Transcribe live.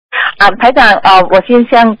台长我先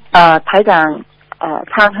向台长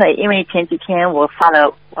忏悔，因为前几天我发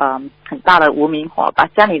了很大的无名火，把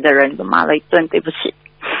家里的人都骂了一顿，对不起。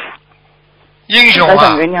英雄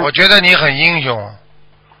啊，我觉得你很英雄。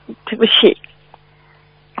对不起。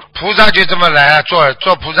菩萨就这么来啊，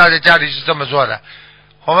做菩萨在家里是这么做的。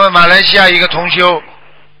我们马来西亚一个同修，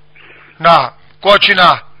那过去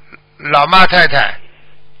呢老骂太太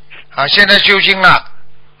啊，现在修心了。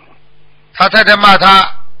他太太骂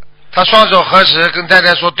他双手合十跟太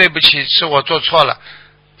太说对不起，是我做错了。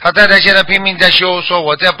他太太现在拼命在修，说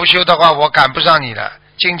我再不修的话我赶不上你了，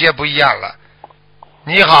境界不一样了。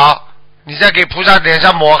你好，你在给菩萨脸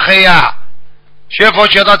上抹黑啊，学佛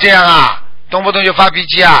学到这样啊，动不动就发脾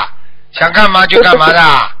气啊，想干嘛就干嘛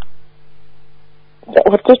的。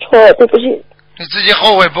我做错了，对不起。你自己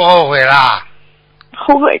后悔不后悔啦？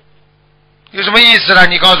后悔。有什么意思啦？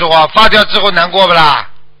你告诉我，发掉之后难过不啦？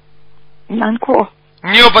难过。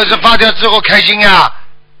你有本事发掉之后开心呀！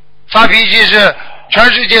发脾气是全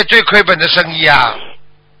世界最亏本的生意啊！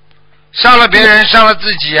伤了别人伤了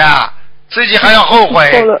自己啊，自己还要后悔，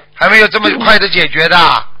还没有这么快的解决的。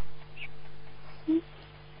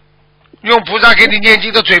用菩萨给你念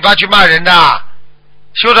经的嘴巴去骂人的，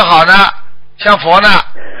修得好呢，像佛呢。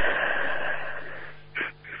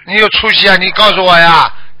你有出息啊？你告诉我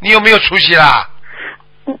呀，你有没有出息啦？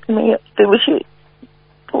没有，对不起，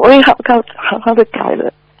我会好好的改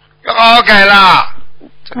了。要好好改啦！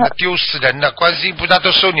真的丢死人了，观世音菩萨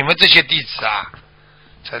都收你们这些弟子啊！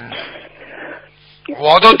真的，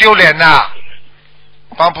我都丢脸了，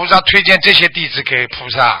帮菩萨推荐这些弟子给菩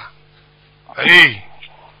萨。哎。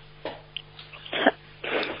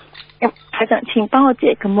台长，请帮我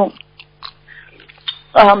解个梦。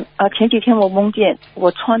前几天我梦见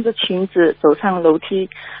我穿着裙子走上楼梯，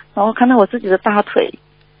然后看到我自己的大腿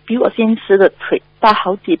比我现实的腿大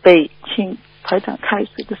好几倍，请台长开示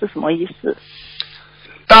这是什么意思？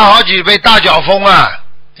大好几倍大脚风啊！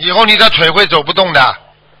以后你的腿会走不动的。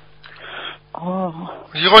哦。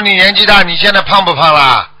以后你年纪大，你现在胖不胖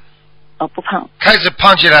啦？不胖。开始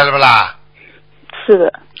胖起来了不啦？是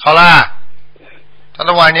的。好啦，他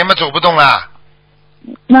的晚年嘛走不动啦。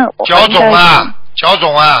那脚肿啊，脚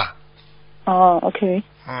肿啊。哦 ，OK。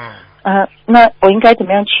那我应该怎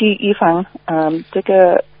么样去预防这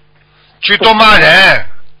个？去多骂人，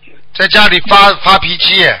在家里发脾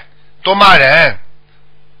气，多骂人。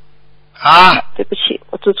啊。对不起，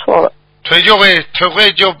我做错了。腿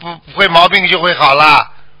会就不会毛病就会好了。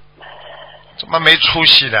怎么没出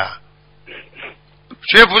息的？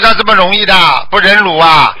学菩萨这么容易的？不忍辱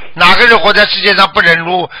啊？哪个人活在世界上不忍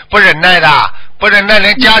辱、不忍耐的？不忍耐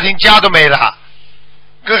连家都没了。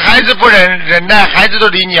跟孩子不忍耐，孩子都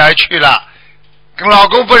离你而去了。跟老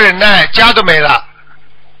公不忍耐，家都没了。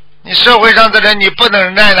你社会上的人你不能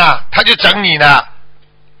忍耐呢，他就整你呢。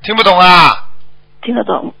听不懂啊？听得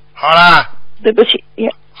懂。好了。对不起。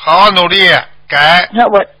好好努力改。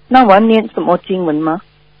那我要念什么经文吗？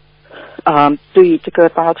对于这个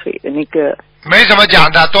大腿的那个。没什么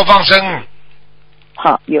讲的，多放生。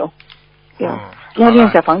好，有。要念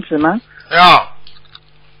小房子吗？要。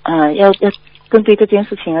要针对这件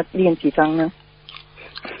事情要念几张呢？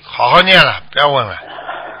好好念了，不要问了。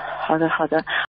好的。